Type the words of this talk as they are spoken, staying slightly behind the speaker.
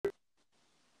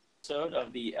Episode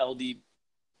of the LD.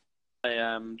 I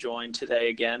am joined today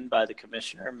again by the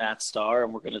commissioner, Matt Starr,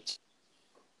 and we're going to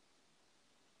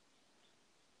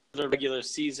the regular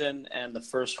season and the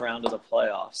first round of the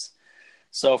playoffs.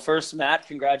 So first, Matt,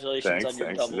 congratulations on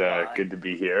your double bye. Good to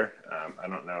be here. I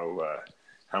don't know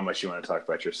how much you want to talk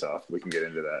about yourself. We can get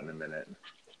into that in a minute.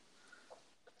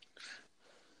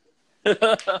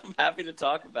 I'm happy to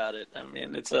talk about it. I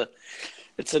mean, it's a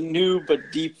new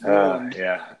but deep wound.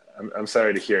 Yeah, I'm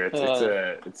sorry to hear it.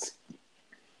 It's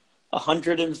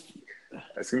 100 and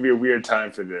it's gonna be a weird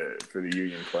time for the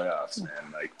Union playoffs,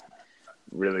 man. Like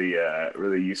really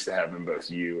used to having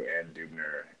both you and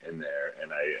Dubner in there,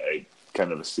 and I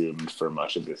kind of assumed for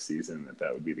much of this season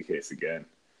that would be the case again.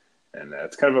 And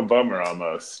it's kind of a bummer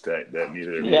almost that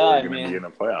neither of you are going to be in the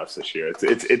playoffs this year.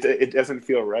 It doesn't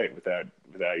feel right without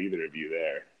either of you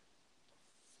there.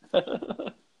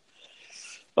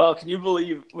 Well, can you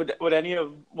believe? Would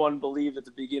anyone believe at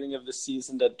the beginning of the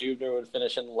season that Dubner would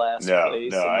finish in last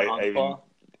place? No.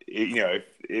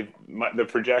 If the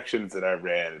projections that I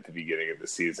ran at the beginning of the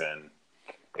season,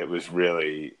 it was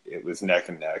neck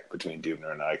and neck between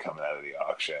Dubner and I coming out of the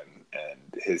auction, and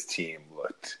his team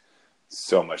looked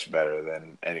so much better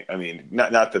than any. I mean,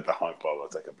 not that the Honk Ball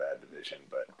was like a bad division,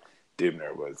 but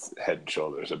Dubner was head and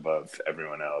shoulders above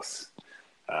everyone else.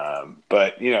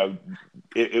 But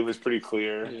it was pretty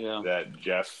clear that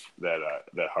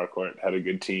Harcourt had a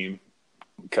good team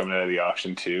coming out of the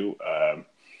auction too.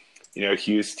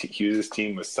 Hughes'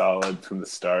 team was solid from the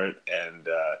start, and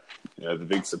the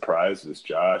big surprise was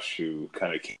Josh, who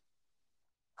kind of came.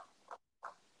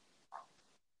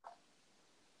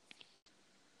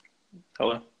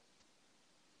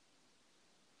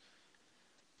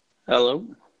 Hello?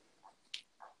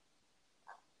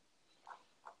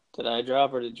 Did I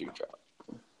drop or did you drop?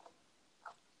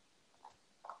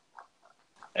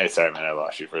 Hey, sorry, man, I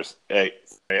lost you first. Hey,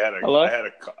 Hello? I had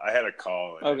a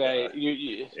call. And okay,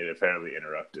 it apparently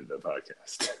interrupted the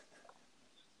podcast.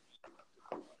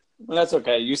 Well, that's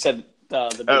okay. You said the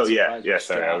big surprise.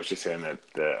 Sorry. I was just saying that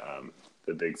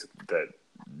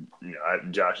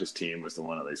Josh's team was the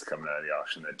one at least coming out of the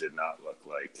auction that did not look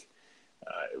like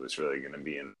it was really going to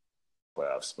be in the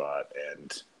playoff spot,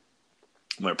 and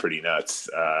went pretty nuts.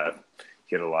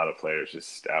 He had a lot of players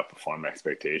just outperform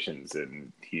expectations,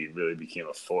 and he really became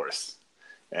a force.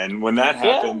 And when that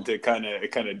happened, it kind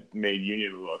of made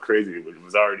Union a little crazy. It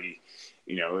was already,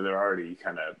 there were already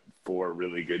kind of 4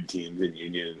 really good teams in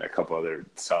Union and a couple other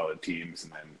solid teams,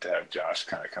 and then to have Josh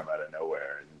kind of come out of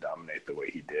nowhere and dominate the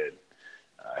way he did,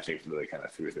 I think really kind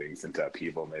of threw things into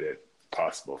upheaval, made it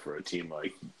possible for a team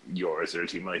like yours or a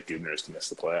team like Dubner's to miss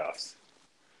the playoffs.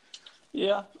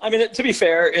 Yeah. I mean, to be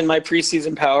fair, in my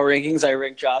preseason power rankings, I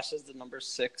ranked Josh as the number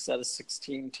 6 out of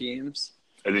 16 teams.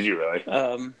 Oh, did you really?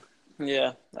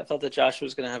 Yeah. I thought that Josh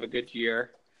was going to have a good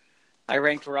year. I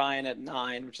ranked Ryan at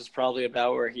 9, which is probably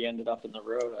about where he ended up in the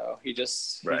roto. He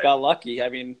got lucky. I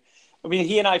mean,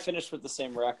 he and I finished with the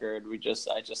same record. I just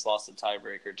lost a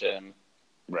tiebreaker to him.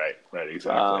 Right,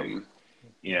 exactly.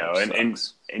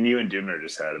 And you and Dubner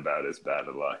just had about as bad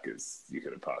of luck as you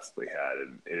could have possibly had,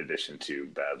 in addition to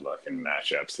bad luck in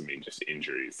matchups. I mean, just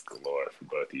injuries galore for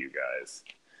both of you guys.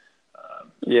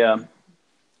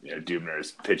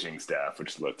 Dubner's pitching staff,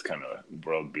 which looked kind of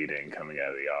world-beating coming out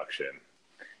of the auction.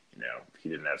 He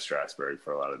didn't have Strasburg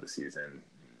for a lot of the season.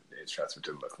 Strasburg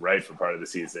didn't look right for part of the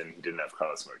season. He didn't have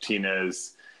Carlos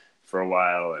Martinez for a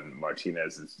while, and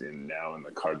Martinez is now in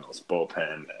the Cardinals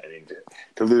bullpen. I mean,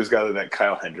 to lose guy like that,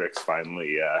 Kyle Hendricks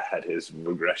finally had his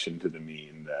regression to the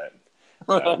mean that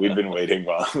we've been waiting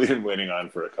on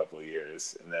for a couple of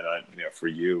years. And then for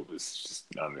you, it was just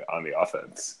on the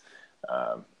offense.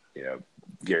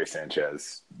 Gary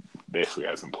Sanchez basically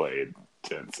hasn't played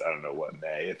since I don't know what,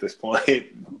 May at this point.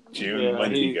 June. Yeah,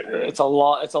 when did he get hurt? It's a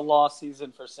lost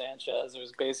season for Sanchez. It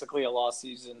was basically a lost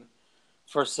season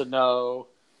for Sano.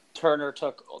 Turner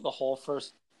took the whole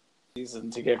first season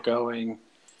to get going.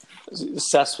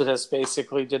 Cespedes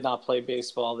basically did not play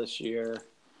baseball this year.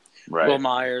 Right. Will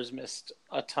Myers missed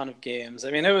a ton of games.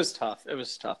 I mean, it was tough.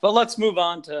 But let's move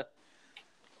on to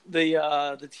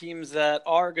the teams that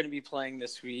are going to be playing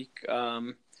this week.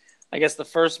 I guess the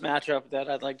first matchup that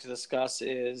I'd like to discuss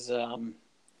is the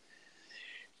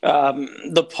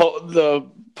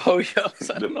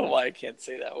Poyos. I don't know why I can't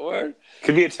say that word.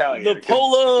 Could be Italian. The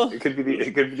Polo. It could be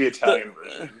the Italian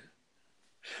version.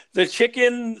 The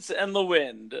Chickens and the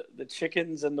Wind. The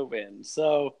Chickens and the Wind.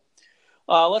 So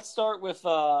let's start with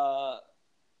the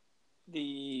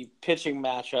pitching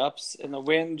matchups. In the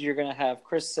Wind, you're going to have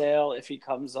Chris Sale if he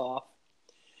comes off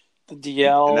the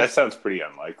DL. And that sounds pretty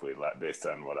unlikely based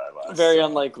on what I last Very saw.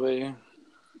 unlikely.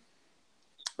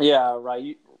 Yeah,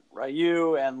 right.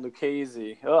 Ryu and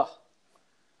Lucchese. Ugh.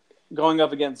 Going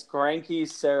up against Greinke,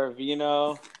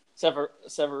 Severino,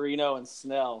 and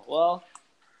Snell. Well,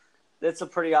 that's a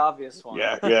pretty obvious one.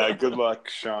 Yeah. Good luck,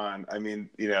 Sean. I mean,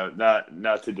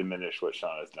 not to diminish what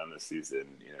Sean has done this season.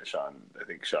 I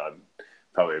think Sean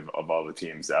probably of all the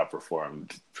teams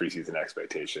outperformed preseason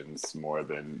expectations more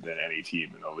than any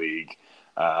team in the league.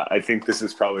 I think this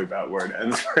is probably about where it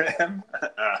ends for him.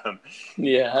 I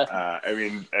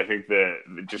mean, I think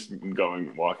that just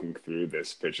walking through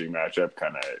this pitching matchup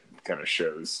kind of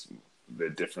shows the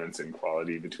difference in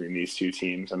quality between these two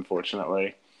teams.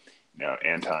 Unfortunately,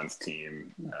 Anton's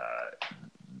team,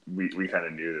 we kind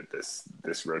of knew that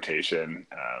this rotation,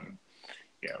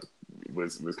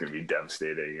 was going to be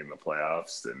devastating in the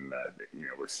playoffs, and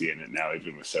we're seeing it now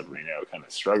even with Severino kind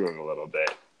of struggling a little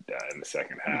bit in the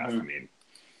second half. I mean,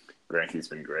 Greinke's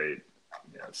been great.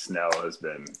 Snell has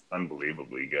been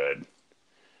unbelievably good.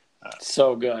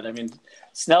 So good. I mean,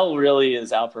 Snell really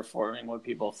is outperforming what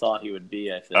people thought he would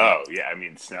be, I think. Oh, yeah. I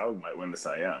mean, Snell might win the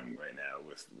Cy Young right now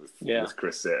with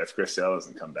Chris Sale. If Chris Sale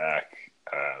doesn't come back.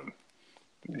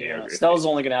 Snell's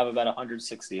only going to have about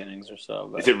 160 innings or so.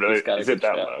 But is it really? Is it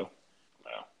that low?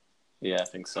 Wow. Yeah, I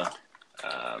think so.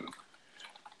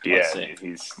 He's. I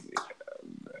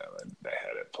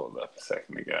had it pulled up a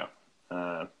second ago.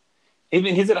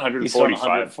 He's at 145. He's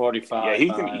 145. Yeah,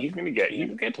 he's going to get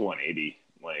to 180,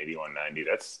 190.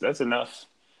 That's enough.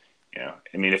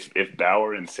 I mean, if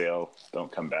Bauer and Sale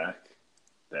don't come back,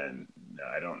 then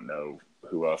I don't know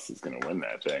who else is going to win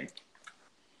that thing.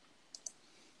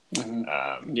 Mm-hmm.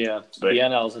 But the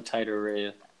NL is a tighter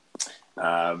race.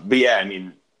 But yeah, I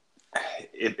mean,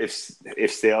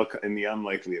 if Sale, in the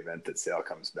unlikely event that Sale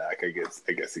comes back, I guess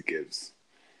it gives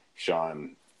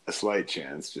Sean a slight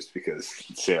chance just because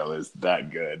Sale is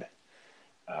that good.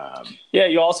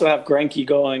 You also have Greinke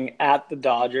going at the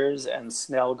Dodgers and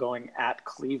Snell going at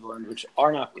Cleveland, which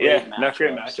are not great matchups. Not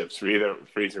great matchups for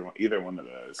either one of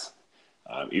those.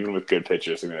 Even with good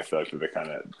pitchers, I mean, I feel like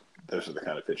those are the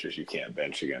kind of pitchers you can't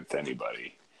bench against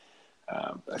anybody.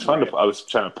 I was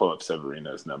trying to pull up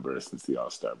Severino's numbers since the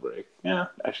All-Star break. Yeah,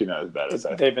 actually not as bad as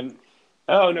they've been.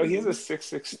 Oh no, he has a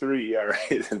 6.63 ERA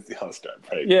since the All-Star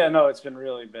break. Yeah, no, it's been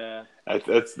really bad.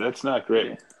 That's not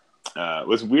great.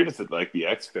 What's weird is that like the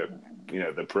xFIP,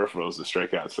 the peripherals, the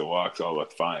strikeouts, the walks all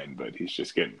look fine, but he's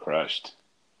just getting crushed.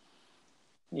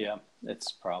 Yeah,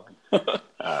 it's a problem.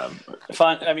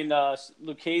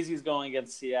 Lucchese's going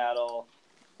against Seattle.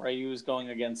 Ryu's going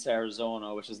against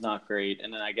Arizona, which is not great.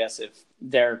 And then I guess if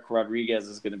Derek Rodriguez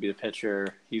is going to be the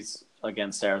pitcher, he's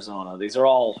against Arizona. These are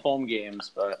all home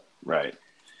games, but right.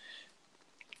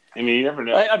 I mean, you never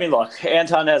know. I mean, look,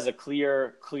 Anton has a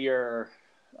clear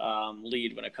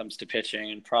lead when it comes to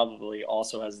pitching, and probably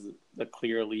also has the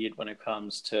clear lead when it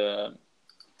comes to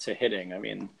hitting. I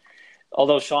mean,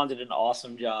 although Sean did an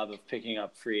awesome job of picking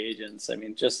up free agents, I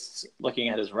mean, just looking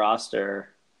at his roster,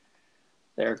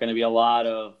 there are going to be a lot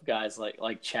of guys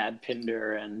like Chad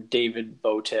Pinder and David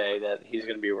Bote that he's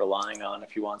going to be relying on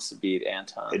if he wants to beat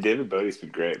Anton. Hey, David Bote's been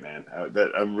great, man.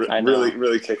 I'm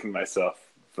really kicking myself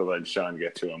for letting Sean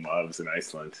get to him while I was in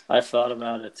Iceland. I thought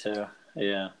about it too.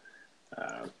 Yeah.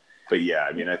 But yeah,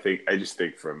 I mean, I just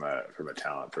think from a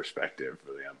talent perspective,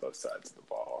 really on both sides of the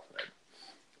ball,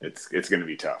 it's going to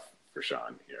be tough for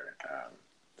Sean here.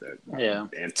 It's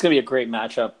going to be a great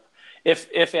matchup.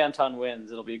 If Anton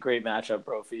wins, it'll be a great matchup,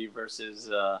 Brophy versus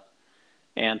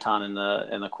Anton in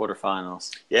the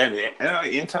quarterfinals. Yeah,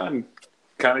 Anton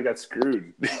kind of got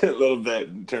screwed a little bit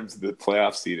in terms of the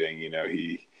playoff seeding.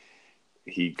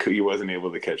 He wasn't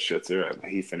able to catch Schutzer.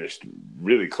 He finished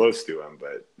really close to him,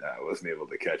 but wasn't able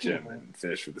to catch him and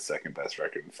finished with the second best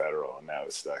record in Federal, and now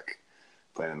is stuck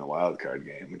playing in the wild card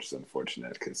game, which is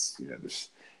unfortunate because there's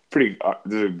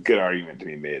a good argument to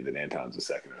be made that Anton's the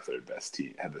second or third best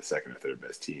team,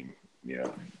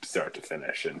 start to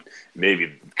finish, and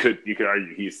maybe you could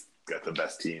argue he's got the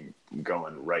best team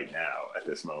going right now at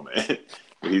this moment.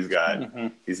 But he's got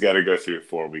to go through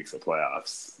 4 weeks of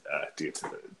playoffs to get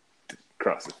to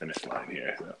cross the finish line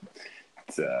here.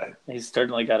 So he's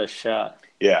certainly got a shot.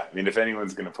 Yeah, I mean, if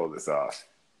anyone's going to pull this off,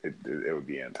 it would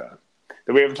be Anton.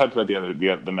 But we haven't talked about the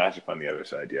matchup on the other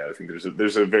side yet. I think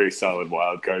there's a very solid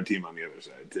wild card team on the other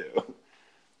side too.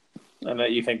 I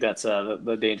bet you think that's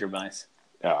the Danger Mice.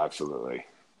 Oh, absolutely.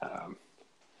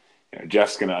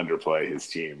 Jeff's going to underplay his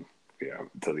team,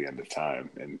 until the end of time,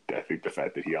 and I think the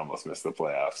fact that he almost missed the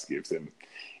playoffs gives him,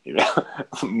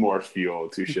 more fuel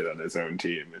to shit on his own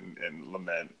team and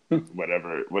lament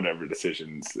whatever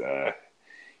decisions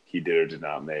he did or did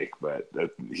not make. But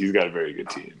he's got a very good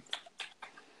team.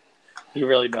 He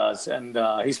really does, and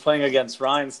he's playing against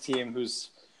Ryan's team, who's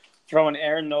Throwing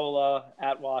Aaron Nola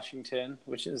at Washington,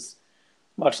 which is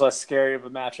much less scary of a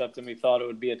matchup than we thought it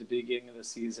would be at the beginning of the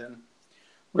season.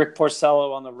 Rick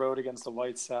Porcello on the road against the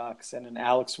White Sox, and an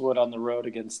Alex Wood on the road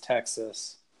against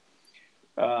Texas,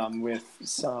 with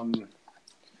some,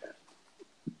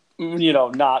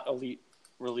 not elite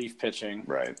relief pitching.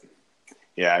 Right.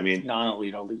 Yeah, I mean,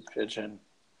 non-elite elite pitching.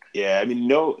 Yeah, I mean,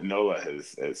 Nola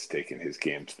has taken his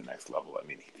game to the next level. I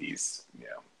mean, he's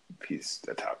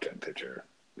a top 10 pitcher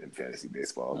in fantasy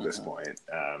baseball at this point.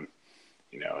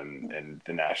 And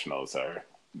the Nationals are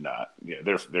not.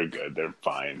 They're good. They're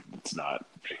fine. It's not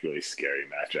a particularly scary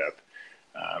matchup.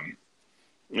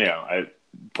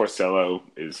 Porcello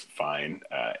is fine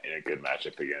in a good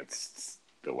matchup against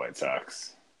the White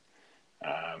Sox.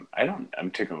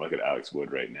 I'm taking a look at Alex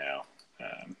Wood right now.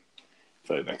 I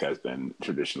feel like that guy's been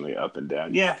traditionally up and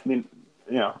down. Yeah, I mean,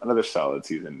 another solid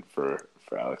season for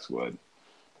Alex Wood.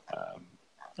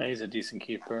 He's a decent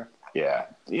keeper. Yeah.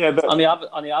 Go ahead. I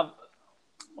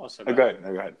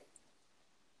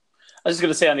was just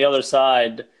going to say, on the other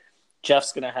side,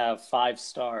 Jeff's going to have 5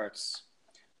 starts.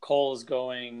 Cole is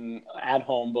going at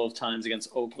home both times against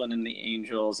Oakland and the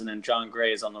Angels, and then John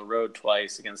Gray is on the road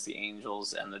twice against the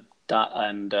Angels and the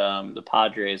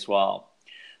Padres as well.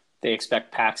 They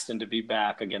expect Paxton to be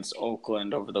back against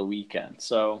Oakland over the weekend.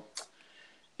 So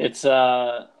it's, in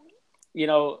the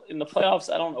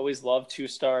playoffs, I don't always love 2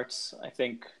 starts. I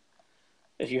think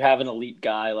if you have an elite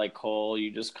guy like Cole,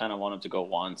 you just kind of want him to go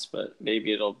once, but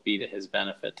maybe it'll be to his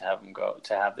benefit to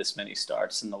have this many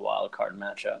starts in the wild card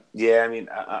matchup. Yeah, I mean,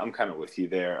 I'm kind of with you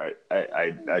there.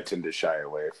 I tend to shy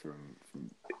away from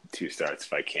 2 starts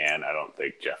if I can. I don't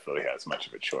think Jeff really has much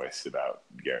of a choice about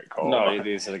Garrett Cole. No,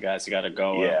 these are the guys who got to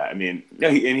go. Yeah, I mean,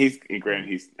 he's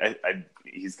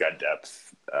got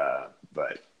depth,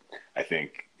 but I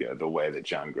think the way that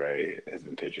John Gray has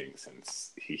been pitching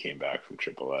since he came back from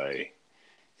AAA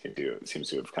seems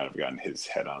to have kind of gotten his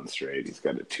head on straight. He's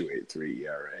got a 2.83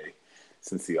 ERA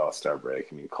since the All-Star break.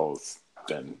 I mean, Cole's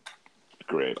been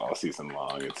great all season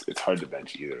long. It's hard to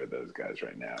bench either of those guys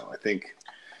right now.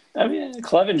 I mean,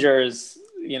 Clevenger is,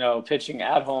 pitching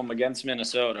at home against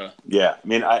Minnesota. Yeah. I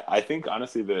mean, I think,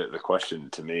 honestly, the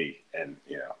question to me, and,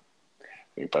 I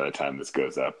think by the time this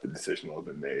goes up, the decision will have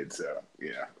been made. So,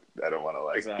 I don't want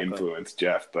to, influence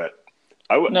Jeff. But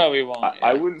we won't.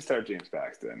 I wouldn't start James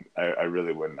Paxton. I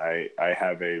really wouldn't. I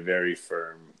have a very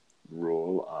firm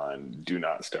rule on do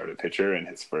not start a pitcher in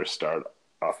his first start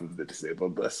off of the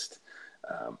disabled list.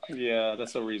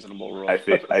 That's a reasonable rule. I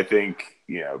think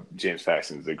James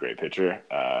Paxton is a great pitcher,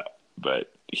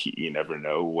 but you never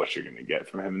know what you're going to get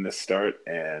from him in this start.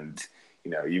 And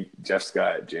Jeff's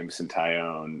got Jameson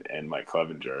Taillon and Mike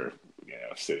Clevenger,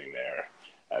 sitting there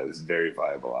as very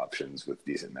viable options with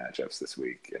decent matchups this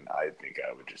week. And I think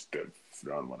I would just have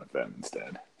thrown one of them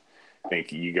instead. I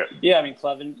think you got. Yeah, I mean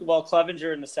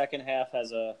Clevenger in the second half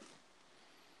it's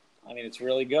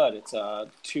really good. It's a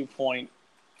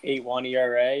 2.81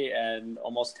 ERA and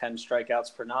almost 10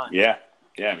 strikeouts per 9. Yeah.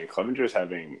 I mean, Clevenger's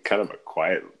having kind of a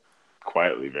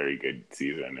quietly very good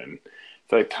season, and I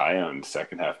feel like Taillon's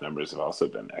second half numbers have also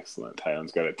been excellent.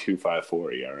 Taillon's got a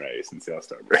 2.54 ERA since the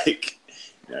All-Star break.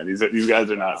 Yeah, these guys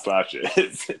are not slouches.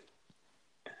 It's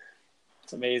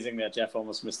amazing that Jeff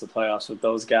almost missed the playoffs with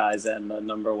those guys and the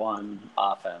number one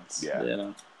offense.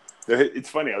 Yeah, it's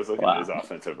funny. I was looking at his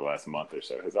offense over the last month or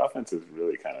so. His offense has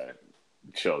really kind of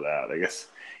chilled out. I guess.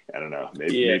 I don't know.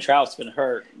 Maybe Trout's been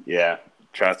hurt. Yeah,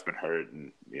 Trout's been hurt,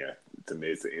 and it's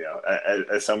amazing.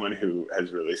 As someone who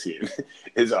has really seen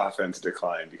his offense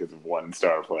decline because of one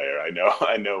star player, I know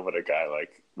what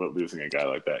losing a guy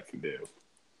like that can do.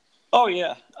 Oh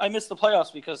yeah, I missed the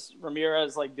playoffs because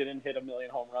Ramirez didn't hit 1 million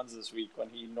home runs this week when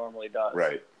he normally does.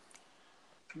 Right.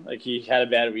 He had a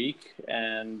bad week,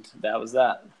 and that was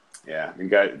that. Yeah, I mean,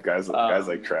 guys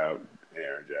like Trout,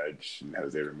 Aaron Judge, and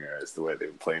Jose Ramirez, the way they've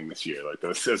been playing this year,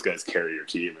 those guys carry your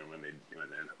team, and when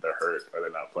they're hurt or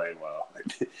they're not playing well,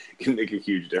 it can make a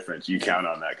huge difference. You count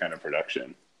on that kind of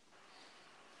production.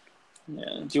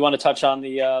 Yeah. Do you want to touch on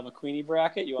the McQueenie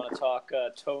bracket? You want to talk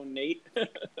Tone Nate?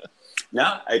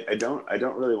 No, I don't. I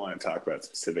don't really want to talk about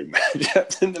specific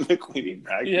matchups in the McQueenie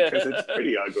bracket because it's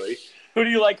pretty ugly. Who do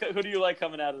you like? Who do you like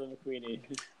coming out of the McQueenie?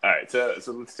 All right, so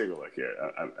let's take a look here.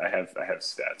 I have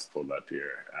stats pulled up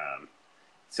here.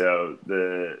 Let's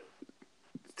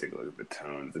take a look at the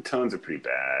Tones. The Tones are pretty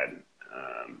bad.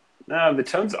 No, the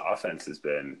Tones' offense has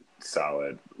been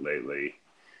solid lately.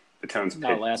 The Tones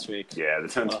last week. Yeah, the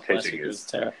Tones' pitching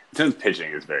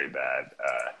is very bad.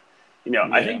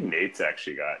 I think Nate's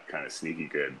actually got kind of sneaky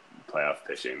good playoff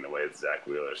pitching. The way that Zach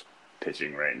Wheeler's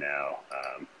pitching right now,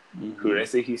 Mm-hmm. Who did I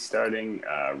say he's starting?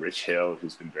 Rich Hill,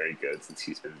 who's been very good since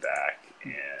he's been back,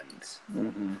 and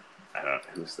I don't know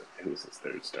who's his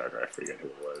third starter. I forget who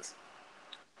it was.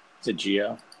 Is it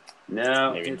Gio?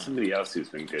 No, maybe it's somebody else who's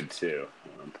been good too.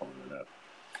 I'm pulling it up.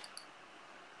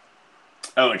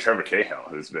 Oh, and Trevor Cahill,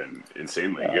 who's been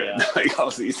insanely good like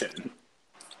all season.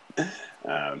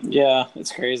 Yeah,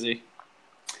 it's crazy.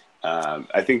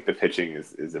 I think the pitching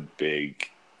is a big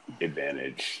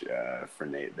advantage for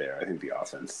Nate there. I think the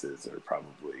offenses are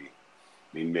probably,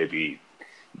 maybe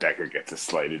Decker gets a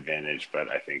slight advantage, but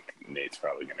I think Nate's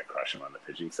probably going to crush him on the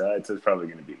pitching side, so it's probably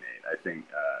going to be Nate. I think,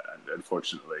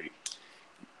 unfortunately,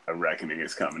 a reckoning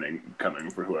is coming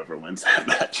for whoever wins that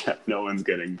matchup. No one's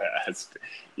getting past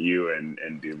you and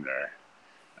Dubner.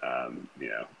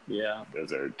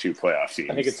 Those are two playoff teams.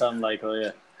 I think it's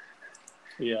unlikely.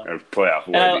 Yeah. Or playoff.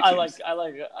 And I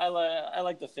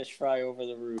like the fish fry over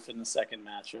the roof in the second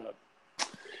matchup.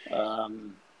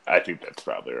 I think that's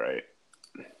probably right.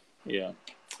 Yeah.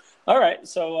 All right.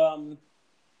 So,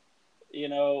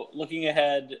 looking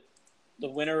ahead, the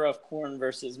winner of corn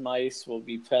versus mice will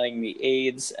be playing the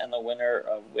Aids, and the winner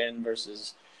of win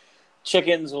versus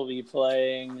chickens will be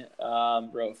playing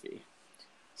Brophy.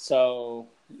 So,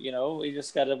 we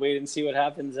just got to wait and see what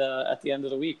happens at the end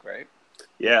of the week, right?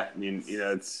 Yeah,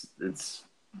 it's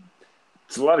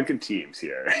a lot of good teams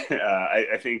here.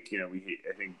 I think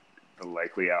I think the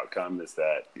likely outcome is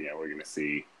that we're going to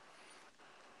see.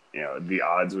 The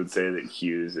odds would say that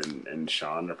Hughes and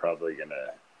Sean are probably going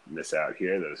to miss out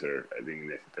here. Those are, I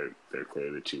think, they're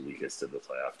clearly the two weakest of the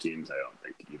playoff teams. I don't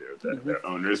think either of their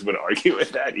owners would argue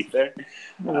with that either.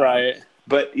 Right.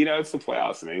 But it's the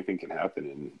playoffs, and anything can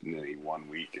happen in any 1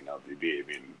 week in LDB.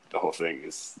 The whole thing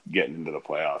is getting into the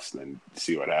playoffs and then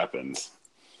see what happens.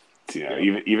 So,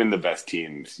 even the best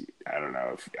teams, I don't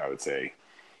know if I would say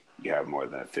you have more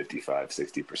than a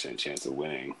 55-60% chance of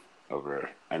winning over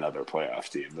another playoff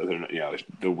team. Those are,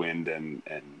 the Wind and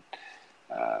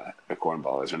the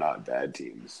Cornballers are not bad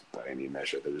teams by any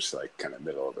measure. They're just like kind of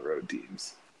middle of the road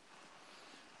teams.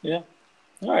 Yeah.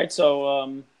 All right.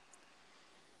 So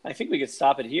I think we could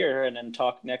stop it here and then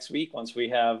talk next week once we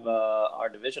have our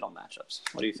divisional matchups.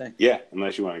 What do you think? Yeah,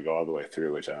 unless you want to go all the way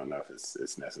through, which I don't know if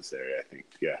it's necessary. I think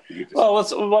Well,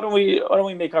 why don't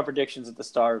we make our predictions at the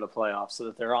start of the playoffs so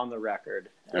that they're on the record,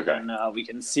 and then we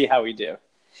can see how we do.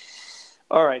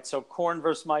 All right. So corn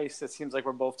versus mice. It seems like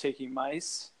we're both taking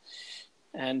mice.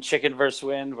 And chicken versus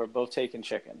wind, we're both taking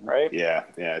chicken, right? Yeah.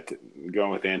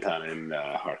 Going with Anton and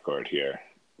Harcourt here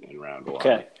in round one.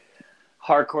 Okay.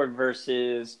 Harcourt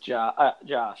versus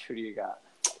Josh. Who do you got?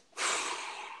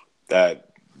 That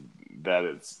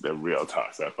is the real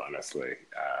toss-up, honestly.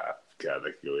 God,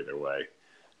 that could go either way.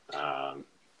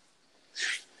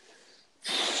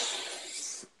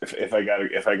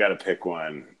 If I gotta pick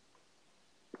one,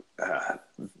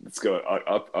 let's go.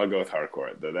 I'll go with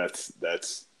Harcourt. Though that's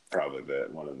probably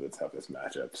one of the toughest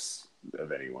matchups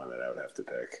of anyone that I would have to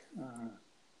pick.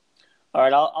 All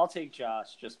right, I'll take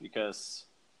Josh just because,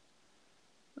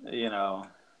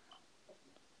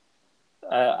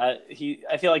 I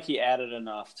feel like he added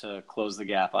enough to close the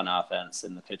gap on offense,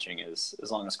 and the pitching is,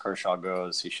 as long as Kershaw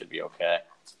goes, he should be okay.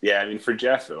 Yeah, for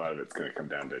Jeff, a lot of it's going to come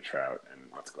down to Trout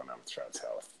and what's going on with Trout's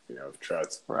health. If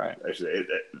Trout's right. Actually,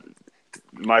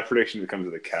 my prediction comes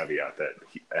with a caveat that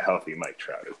a healthy Mike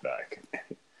Trout is back.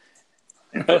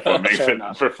 And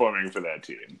performing for that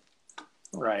team.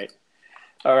 Right.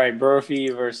 All right, Brophy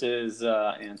versus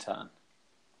Anton.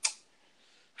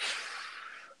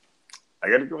 I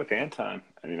got to go with Anton.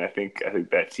 I think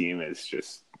that team is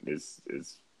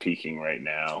peaking right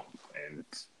now and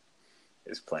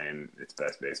is playing its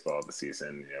best baseball of the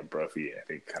season. Brophy, I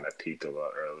think, kind of peaked a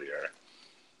lot earlier.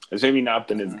 It's maybe not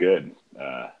been as good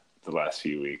the last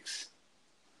few weeks.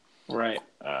 Right.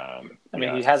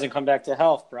 He hasn't come back to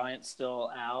health. Bryant's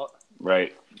still out.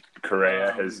 Right.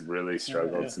 Correa has really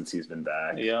struggled since he's been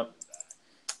back. Yep.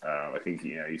 I think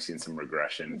you've seen some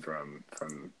regression from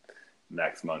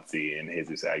Max Muncy and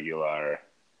Jesus Aguilar.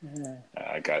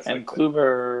 Guys and like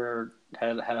Kluber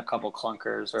had a couple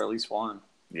clunkers, or at least one.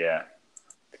 Yeah.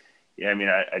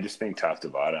 Yeah, I just think top to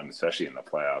bottom, especially in the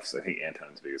playoffs, I think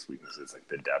Anton's biggest weakness is like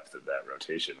the depth of that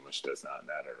rotation, which does not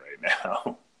matter right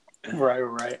now.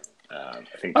 Right. I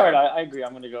think. All right, I agree.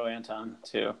 I'm going to go Anton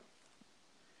too.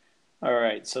 All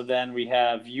right, so then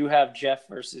you have Jeff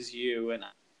versus you, and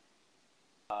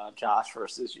Josh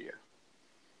versus you.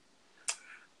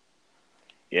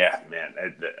 Yeah, man,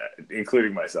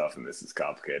 including myself in this is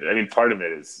complicated. Part of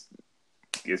it is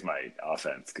my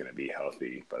offense going to be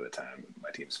healthy by the time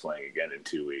my team's playing again in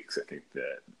 2 weeks? I think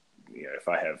that if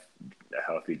I have a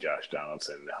healthy Josh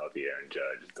Donaldson and a healthy Aaron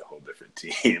Judge, it's a whole different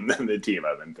team than the team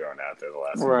I've been throwing out there the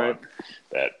last month.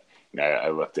 That I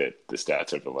looked at the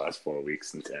stats over the last 4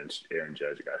 weeks since Aaron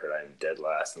Judge got hurt. I'm dead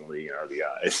last in the league in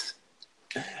RBIs.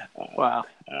 Wow.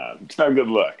 It's not a good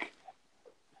look.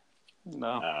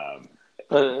 No.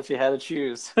 But if you had to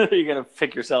choose, you're going to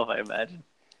pick yourself, I imagine.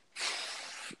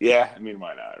 Yeah, I mean,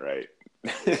 why not, right?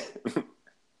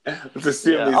 Let's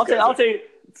assume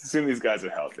assume these guys are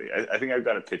healthy. I think I've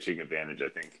got a pitching advantage. I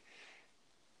think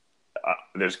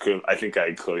I think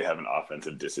I clearly have an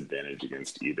offensive disadvantage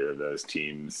against either of those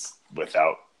teams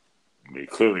without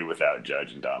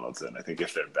Judge and Donaldson. I think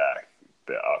if they're back,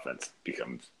 the offense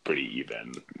becomes pretty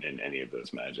even in any of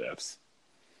those matchups.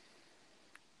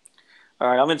 All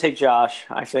right, I'm going to take Josh.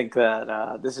 I think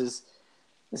that this is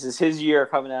his year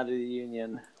coming out of the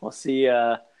Union. We'll see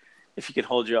if he can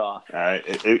hold you off.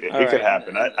 It could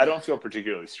happen. I don't feel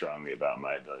particularly strongly about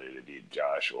my ability to beat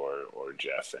Josh or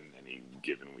Jeff in any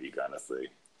given week, honestly.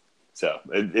 So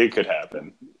it could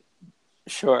happen.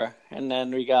 Sure. And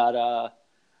then we got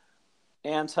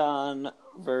Anton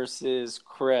versus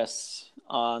Chris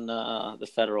on the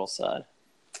Federal side.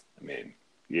 I mean,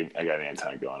 I got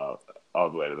Anton going all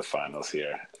the way to the finals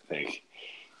here. I think,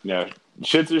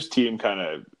 Schitzer's team kind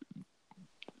of.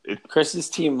 Chris's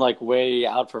team way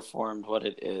outperformed what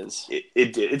it is.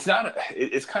 It did. It's not.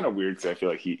 It's kind of weird because I feel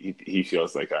like he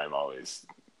feels like I'm always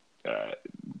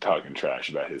talking trash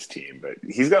about his team, but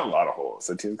he's got a lot of holes.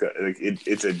 The team's got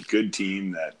it's a good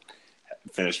team that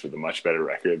finished with a much better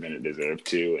record than it deserved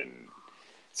to, and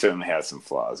certainly has some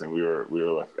flaws. And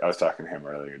I was talking to him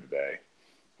earlier today.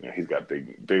 He's got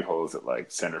big holes at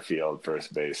center field,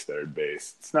 first base, third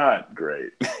base. It's not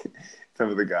great. Some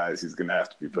of the guys he's going to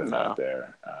have to be putting out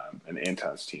there. And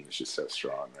Anton's team is just so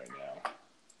strong right now.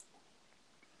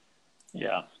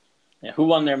 Yeah. Who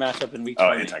won their matchup in week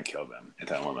 20? Oh, Anton killed them.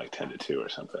 Anton won 10-2 or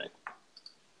something.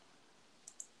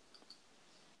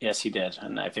 Yes, he did.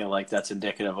 And I feel like that's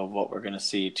indicative of what we're going to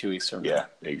see 2 weeks from now. Yeah,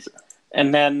 exactly.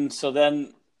 And then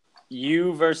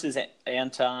you versus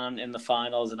Anton in the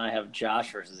finals, and I have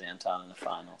Josh versus Anton in the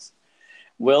finals.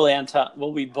 Will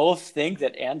we both think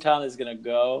that Anton is going to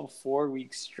go 4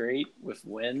 weeks straight with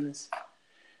wins?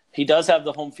 He does have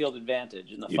the home field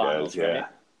advantage in the finals, right?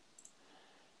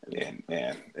 And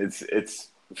man, it's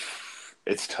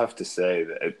tough to say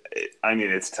that.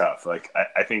 It's tough.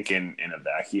 I think in a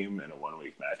vacuum in a 1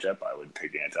 week matchup, I would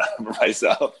pick Anton over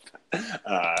myself.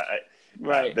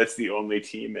 Right. That's the only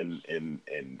team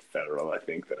in Federal I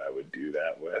think that I would do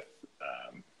that with.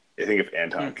 I think if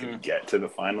Anton can get to the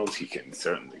finals, he can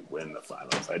certainly win the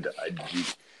finals. I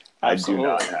do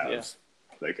not have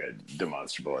a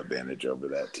demonstrable advantage over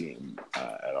that team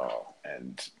at all,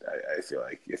 and I feel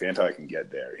like if Anton can get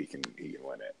there, he can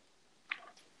win it.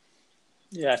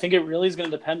 Yeah, I think it really is going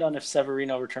to depend on if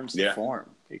Severino returns to form,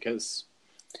 because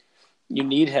you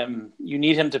need him. You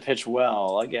need him to pitch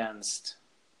well against.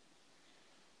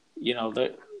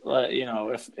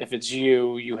 If it's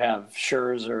you have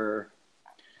Scherzer.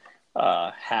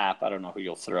 Hap, I don't know who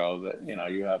you'll throw, but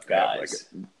you have guys.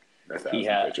 He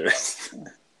had pitchers.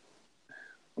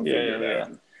 Yeah.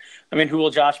 I mean, who will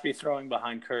Josh be throwing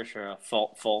behind Kershaw?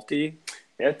 Folty?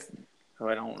 Yeah, who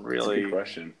I don't really. That's a good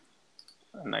question.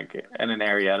 And an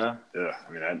Arrieta.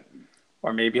 Yeah,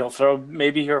 or maybe he'll throw.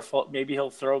 Maybe he'll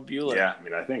throw Buehler. Yeah,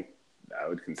 I think I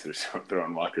would consider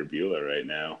throwing Walker Buehler right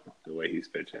now. The way he's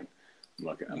pitching,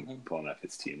 I'm pulling up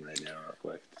his team right now real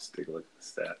quick. Just take a look at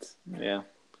the stats. Yeah.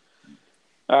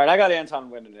 All right, I got Anton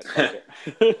winning it. Okay.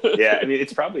 Yeah,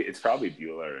 it's probably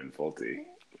Buehler and Folty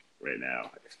right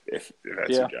now. If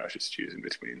that's who Josh is choosing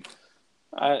between.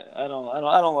 I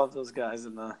don't love those guys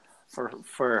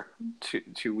for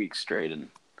 2 weeks straight in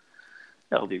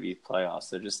LDV playoffs.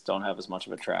 They just don't have as much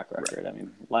of a track record. Right.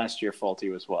 Last year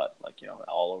Folty was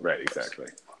all over. Right, exactly.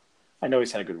 I know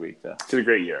he's had a good week though. It's been a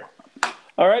great year.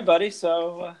 All right, buddy.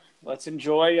 So let's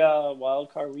enjoy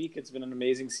Wild Card Week. It's been an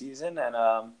amazing season, and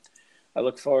I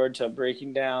look forward to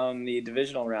breaking down the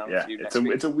divisional round with you next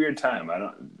week. It's a weird time.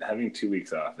 Having 2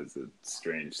 weeks off is a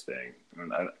strange thing.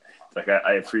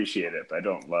 I appreciate it, but I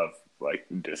don't love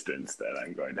distance that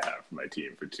I'm going to have for my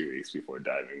team for 2 weeks before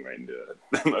diving right into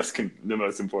the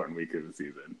most important week of the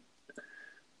season.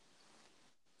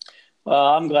 Well,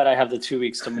 I'm glad I have the 2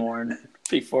 weeks to mourn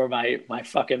before my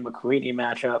fucking McQueenie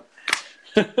matchup.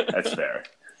 That's fair.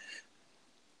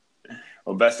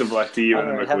 Well, best of luck to you and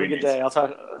the McQueenies. Have a good day. I'll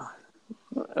talk.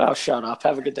 Oh, shut up.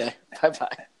 Have a good day.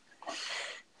 Bye-bye.